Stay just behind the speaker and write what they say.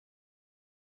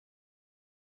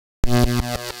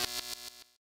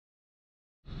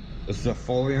This is a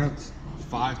Foliant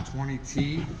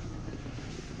 520T.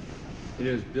 It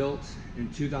is built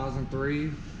in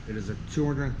 2003. It is a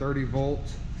 230 volt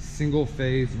single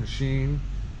phase machine.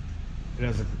 It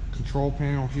has a control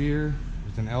panel here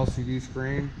with an LCD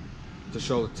screen to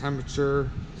show the temperature,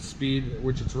 speed at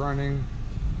which it's running,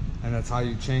 and that's how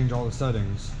you change all the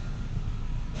settings.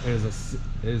 It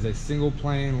is a single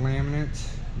plane laminate,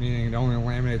 meaning it only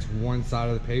laminates one side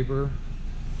of the paper.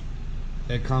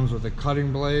 It comes with a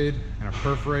cutting blade and a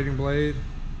perforating blade,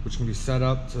 which can be set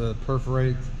up to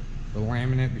perforate the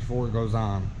laminate before it goes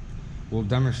on. We'll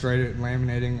demonstrate it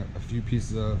laminating a few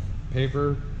pieces of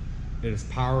paper. It is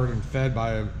powered and fed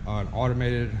by an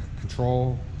automated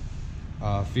control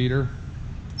feeder.